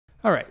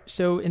All right,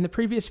 so in the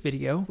previous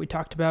video, we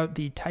talked about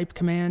the type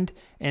command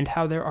and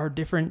how there are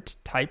different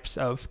types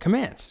of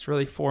commands. It's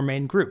really four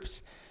main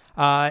groups.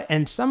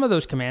 And some of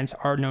those commands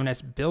are known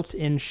as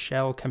built-in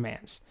shell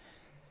commands.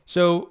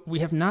 So we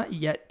have not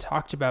yet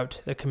talked about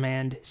the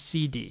command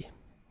cd,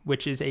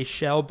 which is a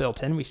shell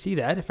built-in. We see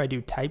that if I do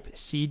type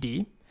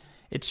cd,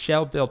 it's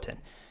shell built-in.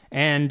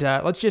 And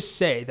let's just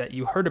say that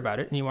you heard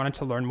about it and you wanted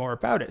to learn more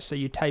about it. So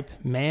you type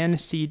man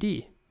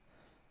cd.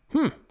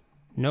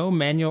 No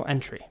manual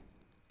entry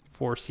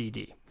for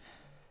cd.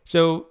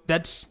 So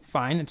that's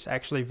fine. It's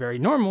actually very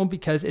normal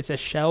because it's a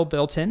shell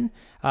built-in.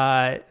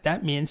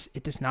 That means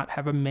it does not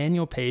have a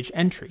manual page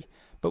entry,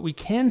 but we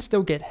can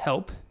still get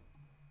help.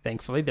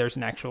 Thankfully, there's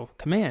an actual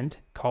command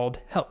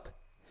called help.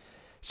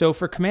 So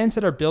for commands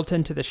that are built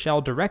into the shell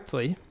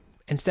directly,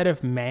 instead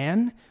of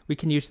man, we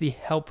can use the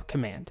help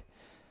command.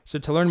 So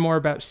to learn more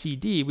about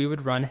cd, we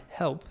would run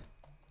help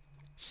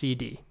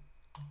cd.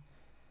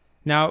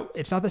 Now,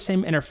 it's not the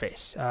same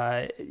interface.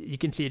 You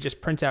can see it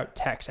just prints out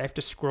text. I have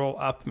to scroll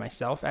up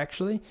myself,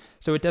 actually.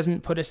 So it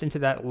doesn't put us into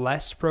that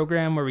less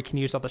program where we can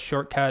use all the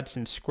shortcuts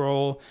and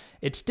scroll.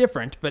 It's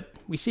different, but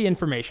we see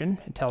information.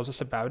 It tells us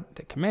about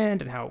the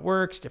command and how it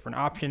works, different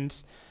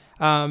options.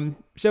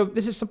 So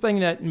this is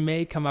something that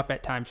may come up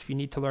at times if you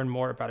need to learn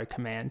more about a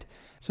command.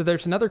 So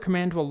there's another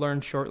command we'll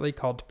learn shortly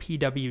called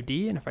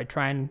pwd, and if I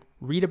try and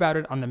read about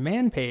it on the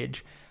man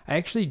page, I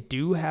actually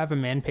do have a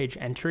man page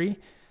entry.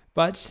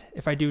 But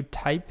if I do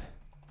type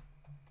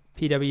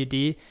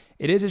pwd,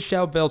 it is a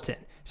shell built-in.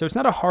 So it's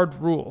not a hard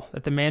rule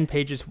that the man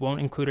pages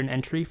won't include an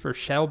entry for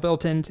shell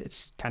built-ins.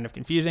 It's kind of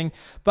confusing,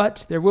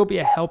 but there will be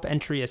a help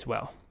entry as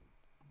well.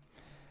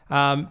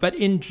 But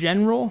in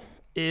general,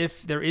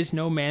 if there is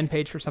no man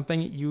page for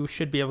something, you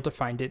should be able to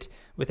find it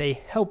with a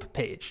help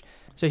page.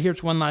 So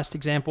here's one last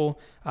example.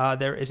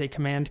 There is a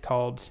command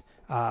called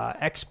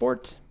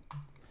export,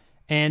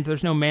 and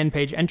there's no man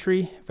page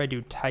entry. If I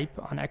do type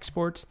on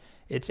export,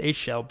 it's a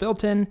shell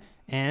built-in,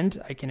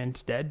 and I can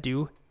instead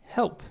do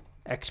help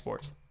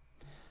export.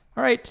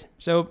 All right,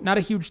 so not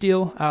a huge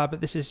deal, but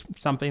this is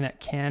something that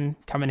can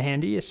come in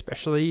handy,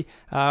 especially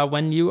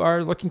when you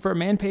are looking for a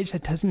man page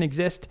that doesn't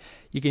exist.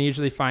 You can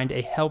usually find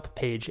a help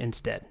page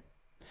instead.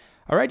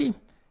 Alrighty,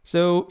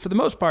 so for the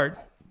most part,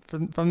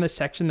 from this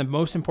section, the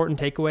most important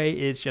takeaway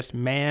is just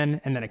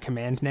man and then a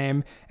command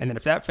name, and then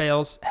if that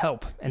fails,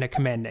 help and a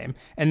command name,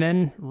 and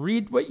then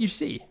read what you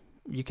see.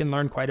 You can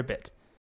learn quite a bit.